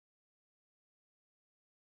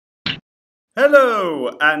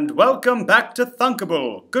Hello and welcome back to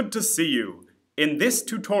Thunkable. Good to see you. In this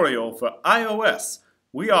tutorial for iOS,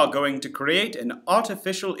 we are going to create an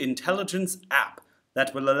artificial intelligence app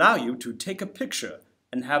that will allow you to take a picture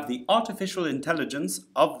and have the artificial intelligence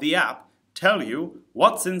of the app tell you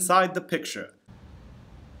what's inside the picture.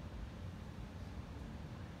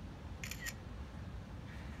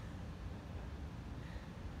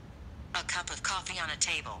 A cup of coffee on a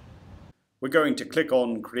table. We're going to click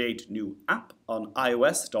on Create New App on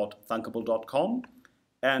ios.thunkable.com,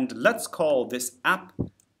 and let's call this app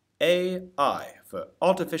AI for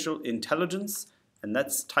Artificial Intelligence, and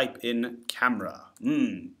let's type in camera.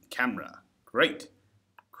 Camera. Great.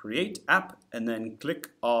 Create app and then click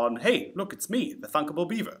on, hey, look, it's me, the Thunkable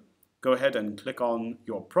Beaver. Go ahead and click on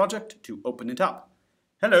your project to open it up.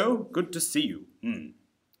 Hello, good to see you.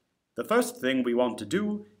 The first thing we want to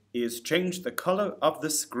do is change the color of the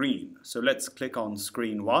screen. So let's click on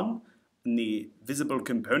screen 1 in the visible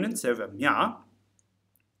components over here.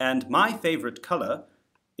 And my favorite color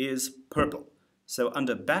is purple. So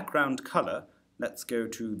under background color, let's go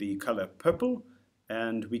to the color purple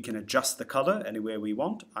and we can adjust the color anywhere we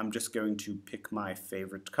want. I'm just going to pick my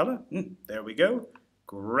favorite color. There we go.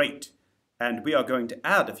 Great. And we are going to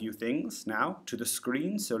add a few things now to the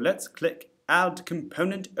screen. So let's click Add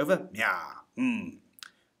Component over here.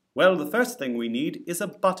 Well, the first thing we need is a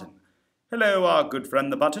button. Hello, our good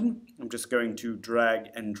friend the button. I'm just going to drag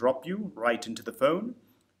and drop you right into the phone.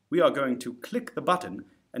 We are going to click the button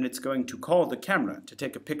and it's going to call the camera to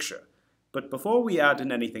take a picture. But before we add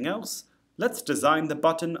in anything else, let's design the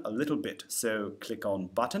button a little bit. So click on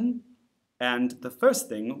Button, and the first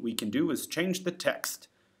thing we can do is change the text.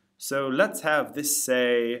 So let's have this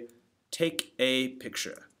say, take a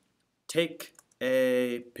picture. Take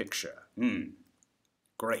a picture.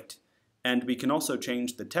 Great. And we can also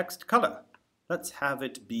change the text color. Let's have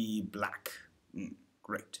it be black.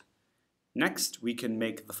 Great. Next, we can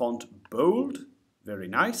make the font bold. Very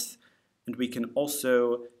nice. And we can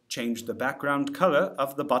also change the background color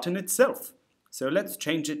of the button itself. So let's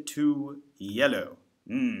change it to yellow.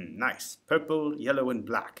 Nice. Purple, yellow, and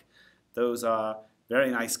black. Those are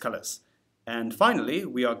very nice colors. And finally,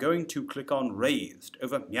 we are going to click on raised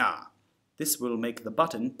over here. This will make the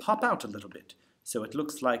button pop out a little bit, so it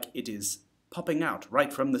looks like it is popping out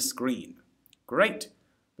right from the screen. Great!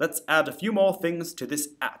 Let's add a few more things to this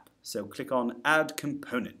app. So click on Add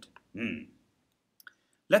Component.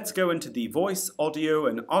 Let's go into the Voice, Audio,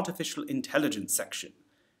 and Artificial Intelligence section.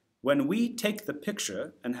 When we take the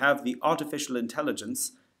picture and have the artificial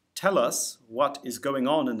intelligence tell us what is going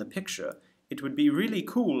on in the picture, it would be really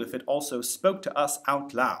cool if it also spoke to us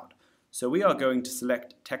out loud. So we are going to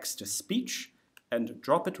select Text-to-Speech and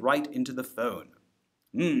drop it right into the phone.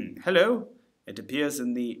 Hello. It appears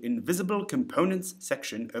in the Invisible Components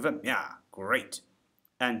section over here. Great.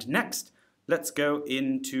 And next, let's go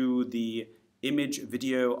into the Image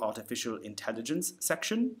Video Artificial Intelligence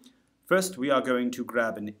section. First, we are going to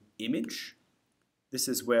grab an image. This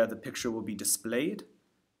is where the picture will be displayed.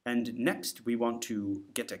 And next, we want to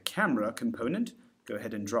get a camera component. Go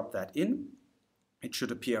ahead and drop that in. It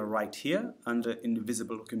should appear right here under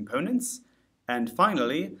Invisible Components. And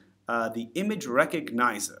finally, the image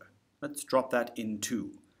recognizer. Let's drop that in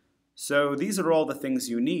too. So these are all the things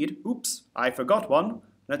you need. Oops, I forgot one.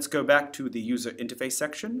 Let's go back to the user interface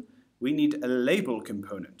section. We need a label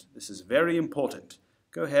component. This is very important.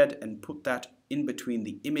 Go ahead and put that in between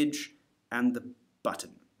the image and the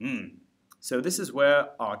button. So this is where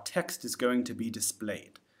our text is going to be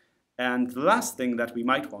displayed. And the last thing that we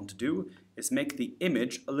might want to do is make the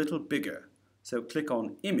image a little bigger. So click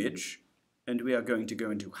on Image, and we are going to go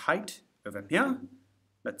into Height over here.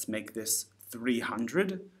 Let's make this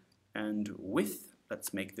 300. And Width,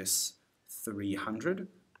 let's make this 300.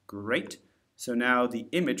 Great. So now the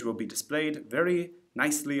image will be displayed very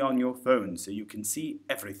nicely on your phone, so you can see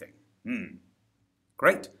everything.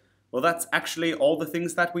 Great. Well, that's actually all the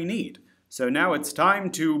things that we need. So now it's time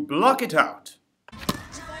to block it out.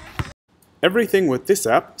 Everything with this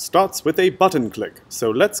app starts with a button click. So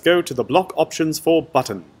let's go to the block options for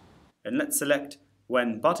button. And let's select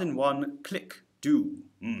when button 1 click do.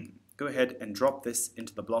 Go ahead and drop this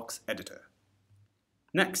into the blocks editor.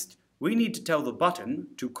 Next, we need to tell the button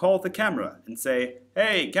to call the camera and say,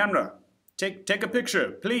 hey camera, take a picture,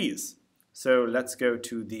 please. So let's go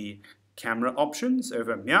to the camera options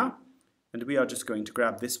over here. And we are just going to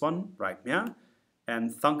grab this one right here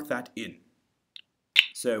and thunk that in.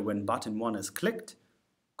 So when button 1 is clicked,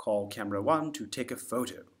 call camera 1 to take a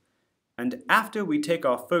photo. And after we take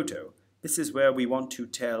our photo, this is where we want to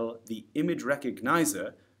tell the image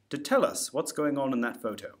recognizer to tell us what's going on in that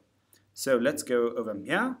photo. So let's go over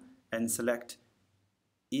here and select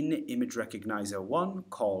in Image Recognizer 1,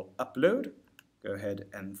 call Upload. Go ahead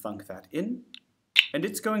and thunk that in. And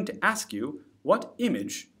it's going to ask you, what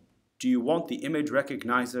image do you want the Image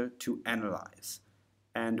Recognizer to analyze?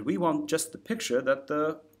 And we want just the picture that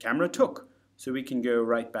the camera took. So we can go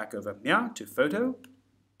right back over here to Photo,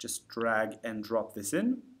 just drag and drop this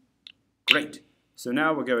in. Great. So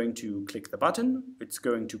now we're going to click the button, it's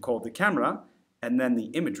going to call the camera, and then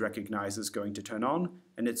the Image Recognizer is going to turn on,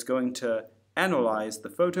 and it's going to analyze the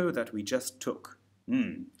photo that we just took.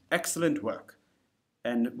 Excellent work.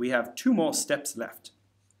 And we have 2 more steps left.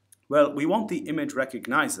 Well, we want the Image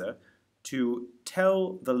Recognizer to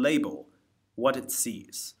tell the label what it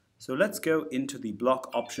sees. So let's go into the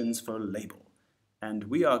block options for label. And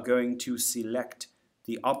we are going to select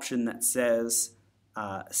the option that says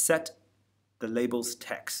set the label's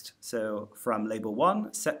text. So from label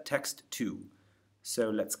 1, set text 2. So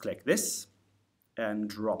let's click this and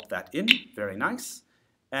drop that in. Very nice.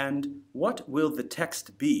 And what will the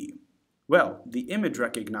text be? Well, the Image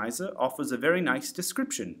Recognizer offers a very nice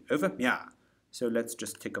description over here. So let's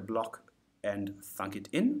just take a block and thunk it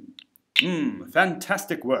in.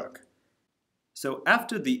 Fantastic work. So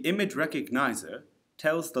after the Image Recognizer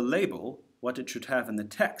tells the label what it should have in the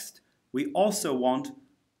text, we also want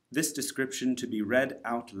this description to be read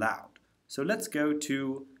out loud. So let's go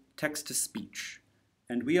to text-to-speech.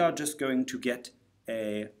 And we are just going to get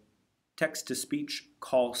a text-to-speech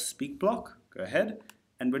call speak block. Go ahead.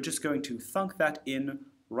 And we're just going to thunk that in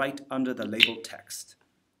right under the label text.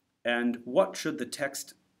 And what should the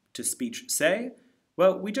text-to-speech say?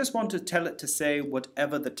 Well, we just want to tell it to say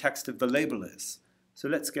whatever the text of the label is. So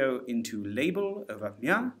let's go into Label over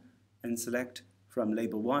here and select from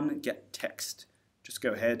Label 1, Get Text. Just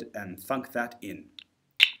go ahead and thunk that in.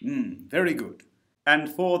 Very good. And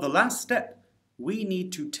for the last step, we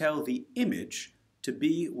need to tell the image to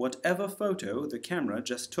be whatever photo the camera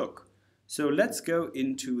just took. So let's go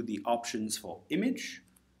into the options for image,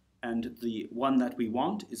 and the one that we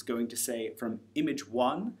want is going to say from image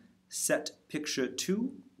 1, set picture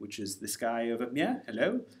 2, which is this guy over here,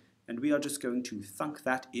 hello, and we are just going to thunk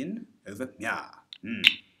that in over here.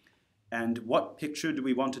 And what picture do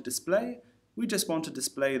we want to display? We just want to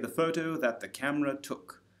display the photo that the camera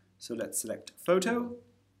took. So let's select photo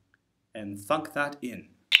and thunk that in.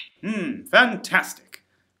 Fantastic!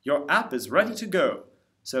 Your app is ready to go.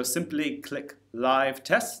 So simply click Live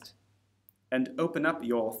Test and open up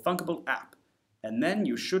your Thunkable app. And then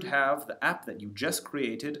you should have the app that you just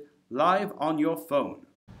created live on your phone.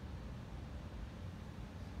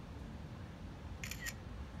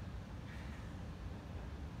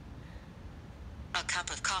 A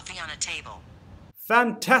cup of coffee on a table.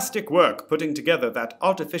 Fantastic work putting together that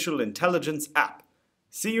artificial intelligence app.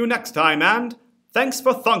 See you next time, and thanks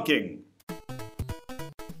for thunking!